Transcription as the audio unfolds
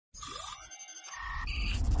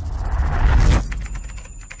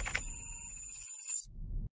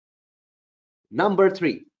Number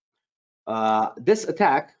 3, this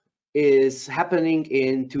attack is happening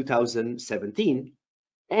in 2017,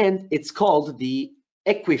 and it's called the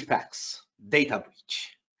Equifax Data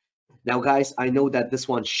Breach. Now, guys, I know that this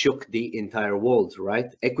one shook the entire world,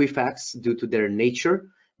 right? Equifax, due to their nature,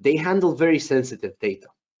 they handle very sensitive data.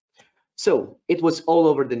 So it was all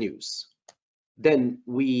over the news. Then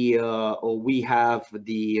we have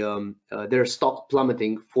their stock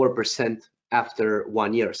plummeting 4% after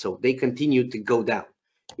 1 year. So they continue to go down.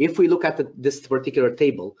 If we look at this particular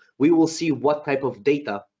table, we will see what type of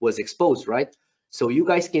data was exposed, right? So you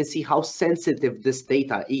guys can see how sensitive this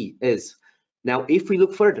data is. Now, if we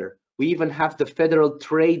look further, we even have the Federal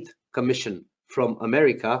Trade Commission from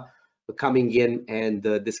America coming in and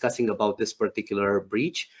discussing about this particular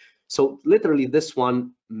breach. So literally this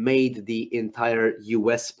one made the entire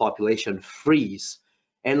US population freeze.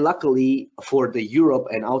 And luckily for the Europe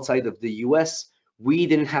and outside of the US, we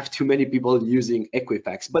didn't have too many people using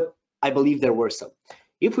Equifax, but I believe there were some.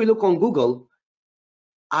 If we look on Google,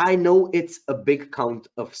 I know it's a big count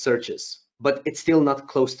of searches, but it's still not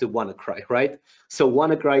close to WannaCry, right? So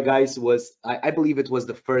WannaCry, guys, was, I believe it was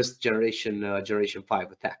the first generation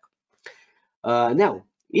 5 attack. Now,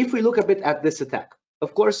 if we look a bit at this attack,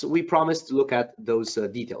 of course, we promised to look at those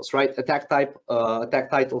details, right? Attack type, attack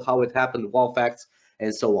title, how it happened, wall facts,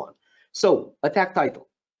 and so on. So, attack title.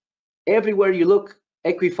 Everywhere you look,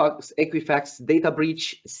 Equifax Data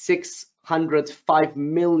Breach, 605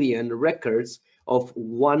 million records of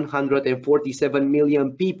 147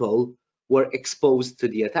 million people were exposed to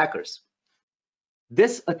the attackers.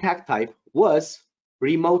 This attack type was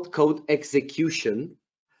remote code execution,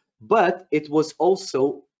 but it was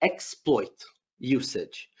also exploit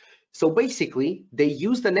usage. So basically, they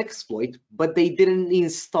used an exploit, but they didn't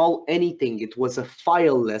install anything. It was a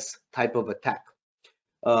fileless type of attack.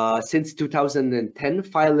 Since 2010,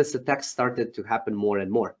 fileless attacks started to happen more and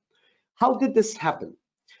more. How did this happen?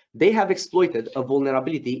 They have exploited a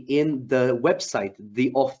vulnerability in the website,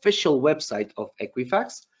 the official website of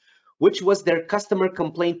Equifax, which was their customer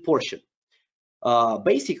complaint portion.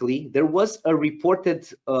 Basically, there was a reported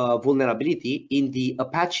vulnerability in the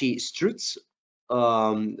Apache Struts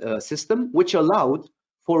system, which allowed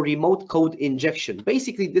for remote code injection.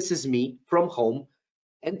 Basically, this is me from home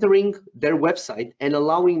entering their website and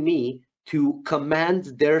allowing me to command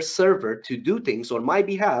their server to do things on my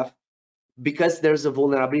behalf, because there's a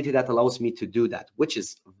vulnerability that allows me to do that, which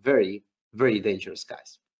is very, very dangerous,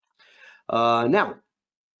 guys. Now,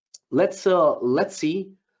 let's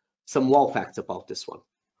see some wall facts about this one.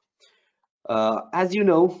 As you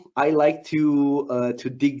know, I like to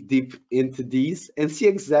dig deep into these and see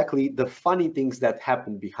exactly the funny things that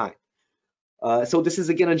happen behind. So this is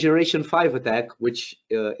again a generation 5 attack, which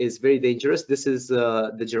is very dangerous. This is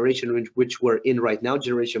the generation which we're in right now,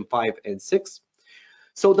 generation 5 and 6.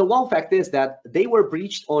 So the wall fact is that they were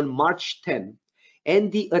breached on March 10,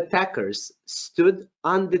 and the attackers stood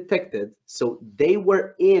undetected. So they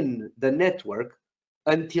were in the network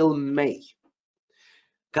until May.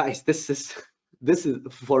 Guys, this is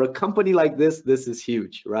for a company like this is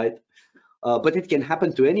huge, right? But it can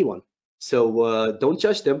happen to anyone. So don't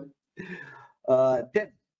judge them.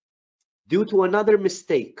 Then, due to another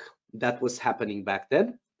mistake that was happening back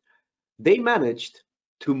then, they managed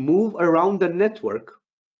to move around the network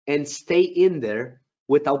and stay in there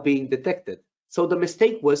without being detected. So the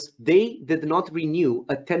mistake was they did not renew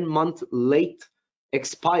a 10-month late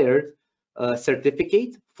expired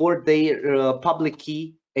certificate for their public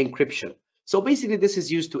key encryption. So basically this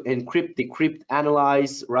is used to encrypt, decrypt,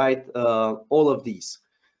 analyze, right? All of these.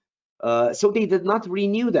 So they did not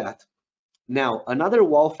renew that. Now, another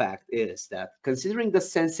wall fact is that considering the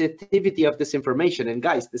sensitivity of this information, and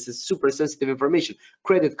guys, this is super sensitive information,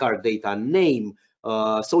 credit card data, name,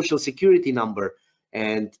 social security number,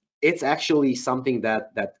 and it's actually something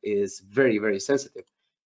that is very, very sensitive.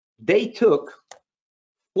 They took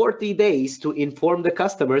 40 days to inform the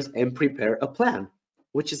customers and prepare a plan,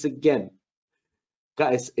 which is, again,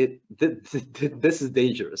 guys, this is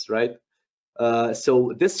dangerous, right?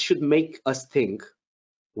 So this should make us think,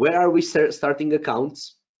 where are we starting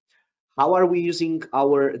accounts? How are we using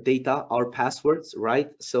our data, our passwords, right?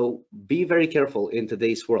 So be very careful in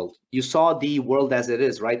today's world. You saw the world as it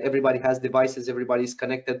is, right? Everybody has devices, everybody's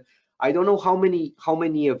connected. I don't know how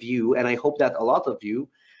many of you, and I hope that a lot of you,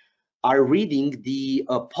 are reading the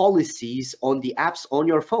policies on the apps on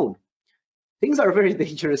your phone. Things are very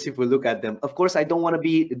dangerous if we look at them. Of course, I don't want to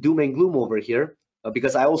be doom and gloom over here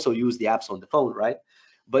because I also use the apps on the phone, right?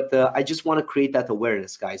 But I just want to create that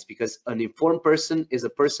awareness, guys, because an informed person is a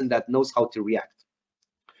person that knows how to react.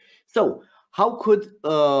 So how could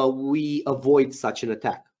we avoid such an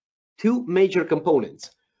attack? two major components,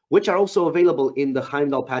 which are also available in the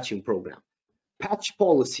Heimdal patching program. Patch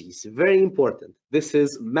policies, very important. This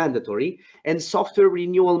is mandatory, and software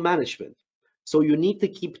renewal management. So you need to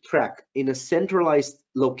keep track in a centralized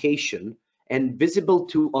location and visible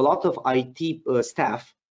to a lot of IT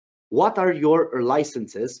staff. What are your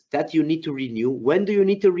licenses that you need to renew? When do you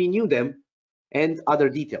need to renew them? And other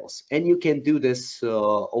details. And you can do this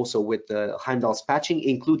also with Heimdal's patching,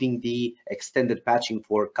 including the extended patching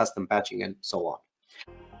for custom patching and so on.